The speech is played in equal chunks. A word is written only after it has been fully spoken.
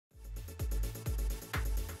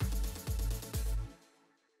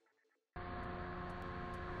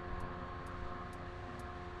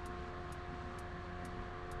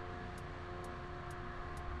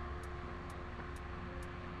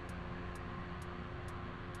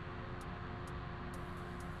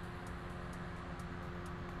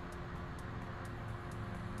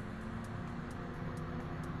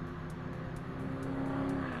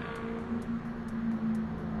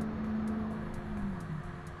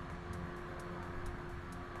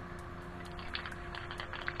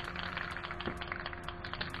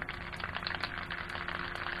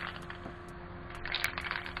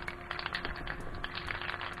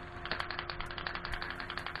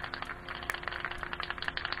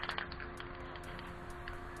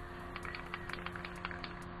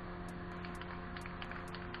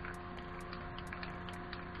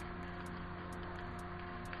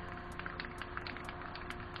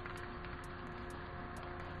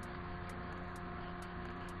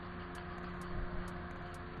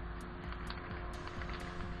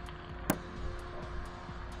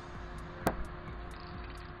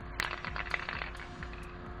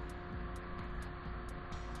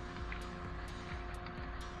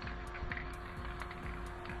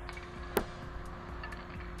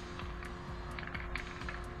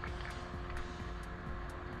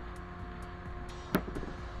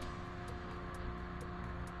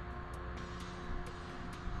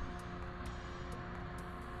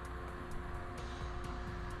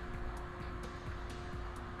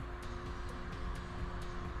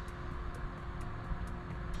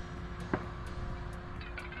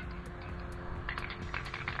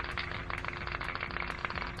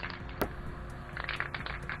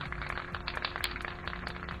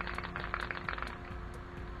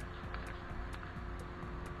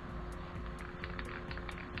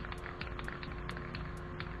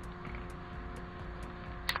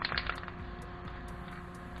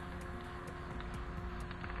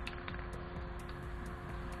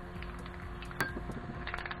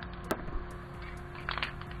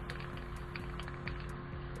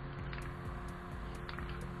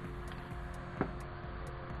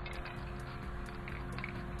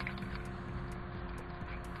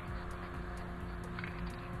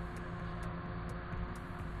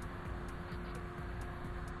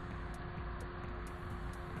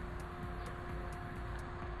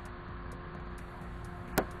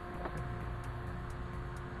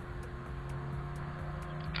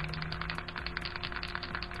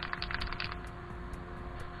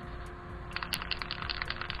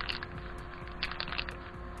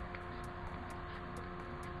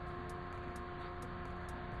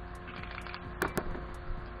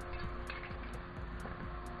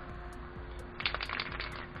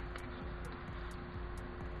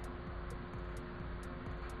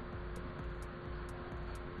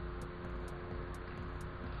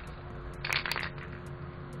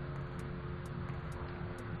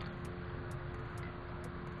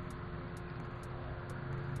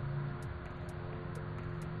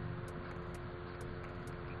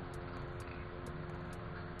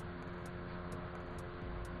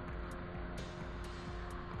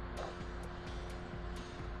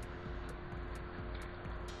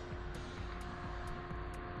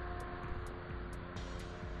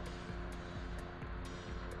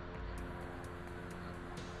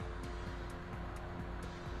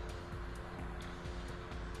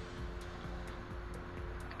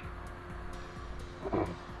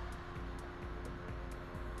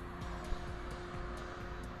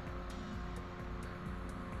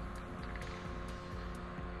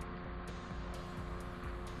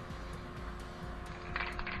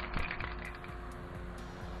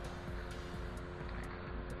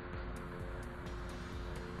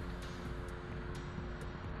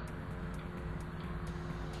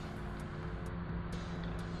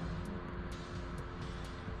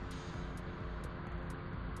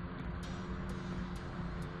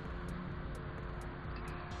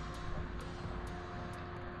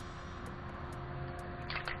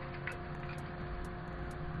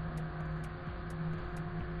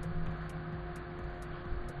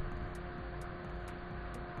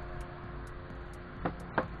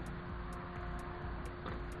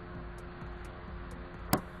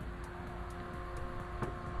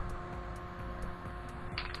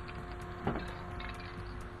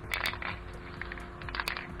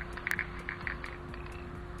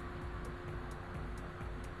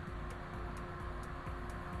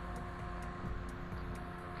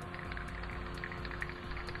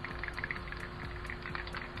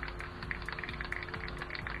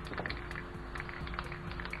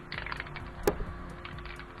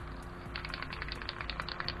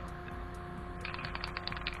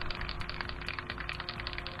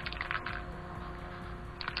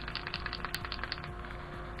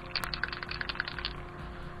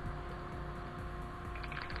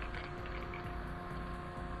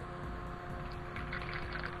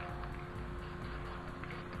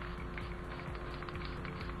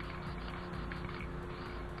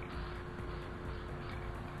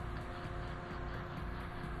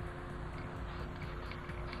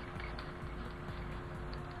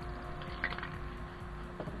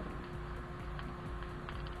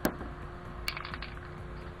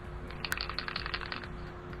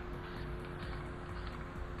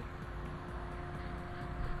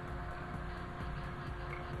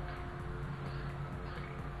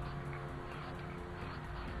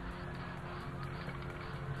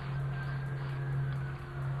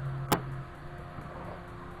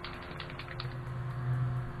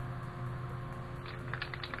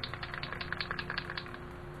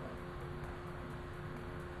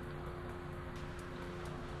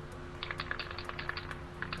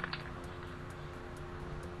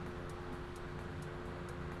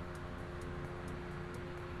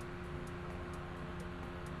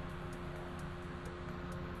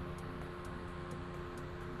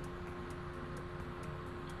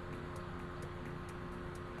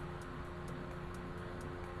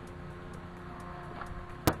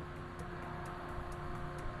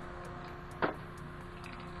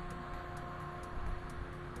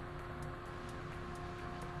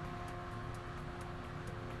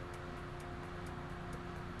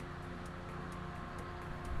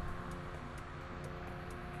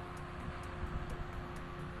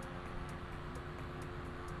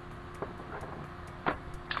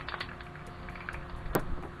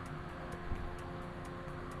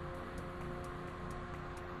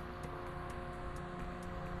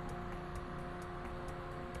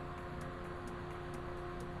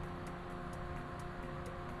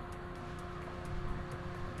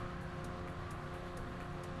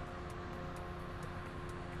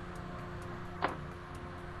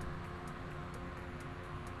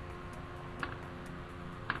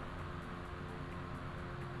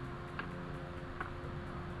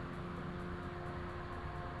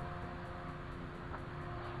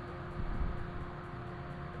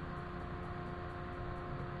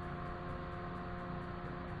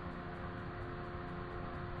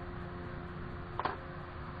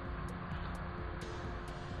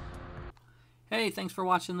Hey, thanks for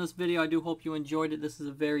watching this video. I do hope you enjoyed it. This is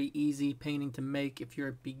a very easy painting to make. If you're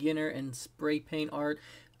a beginner in spray paint art,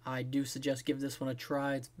 I do suggest give this one a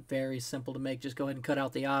try. It's very simple to make. Just go ahead and cut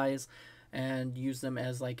out the eyes and use them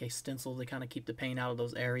as like a stencil to kind of keep the paint out of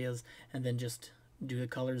those areas, and then just do the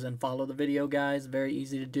colors and follow the video, guys. Very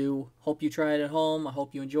easy to do. Hope you try it at home. I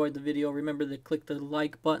hope you enjoyed the video. Remember to click the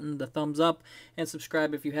like button, the thumbs up, and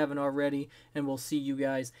subscribe if you haven't already, and we'll see you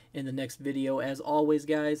guys in the next video. As always,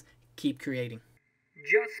 guys, keep creating.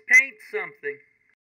 Just paint something.